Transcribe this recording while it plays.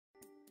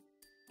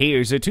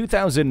Here's a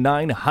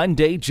 2009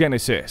 Hyundai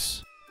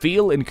Genesis.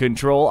 Feel in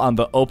control on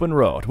the open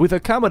road with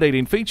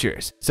accommodating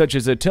features such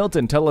as a tilt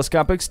and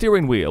telescopic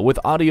steering wheel with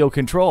audio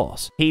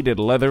controls, heated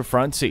leather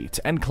front seats,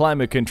 and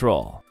climate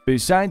control.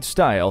 Besides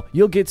style,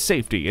 you'll get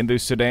safety in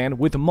this sedan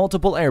with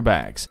multiple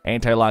airbags,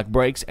 anti-lock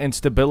brakes, and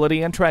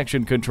stability and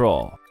traction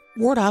control.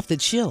 Ward off the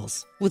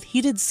chills with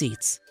heated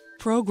seats,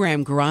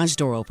 program garage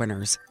door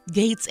openers,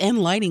 gates, and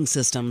lighting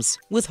systems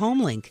with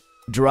HomeLink.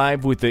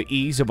 Drive with the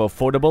ease of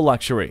affordable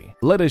luxury.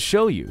 Let us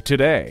show you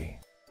today.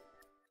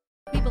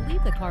 We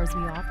believe the cars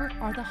we offer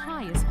are the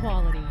highest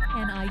quality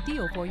and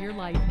ideal for your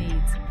life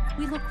needs.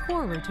 We look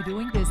forward to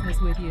doing business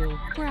with you.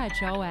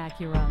 Bradshaw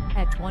Acura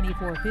at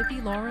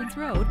 2450 Lawrence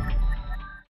Road,